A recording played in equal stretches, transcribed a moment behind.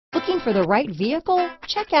Looking for the right vehicle?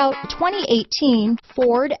 Check out 2018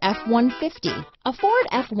 Ford F-150. A Ford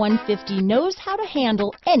F-150 knows how to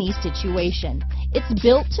handle any situation. It's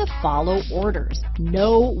built to follow orders,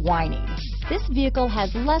 no whining. This vehicle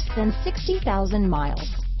has less than 60,000 miles.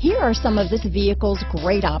 Here are some of this vehicle's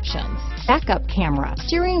great options: backup camera,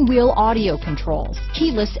 steering wheel audio controls,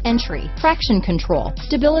 keyless entry, traction control,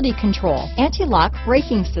 stability control, anti-lock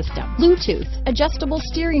braking system, Bluetooth, adjustable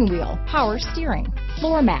steering wheel, power steering,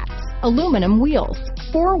 floor mats, aluminum wheels,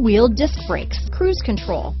 four-wheel disc brakes, cruise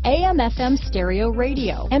control, AM/FM stereo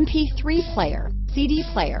radio, MP3 player, CD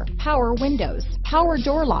player, power windows, power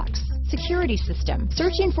door locks, security system.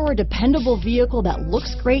 Searching for a dependable vehicle that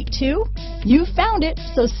looks great too? You found it,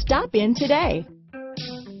 so stop in today.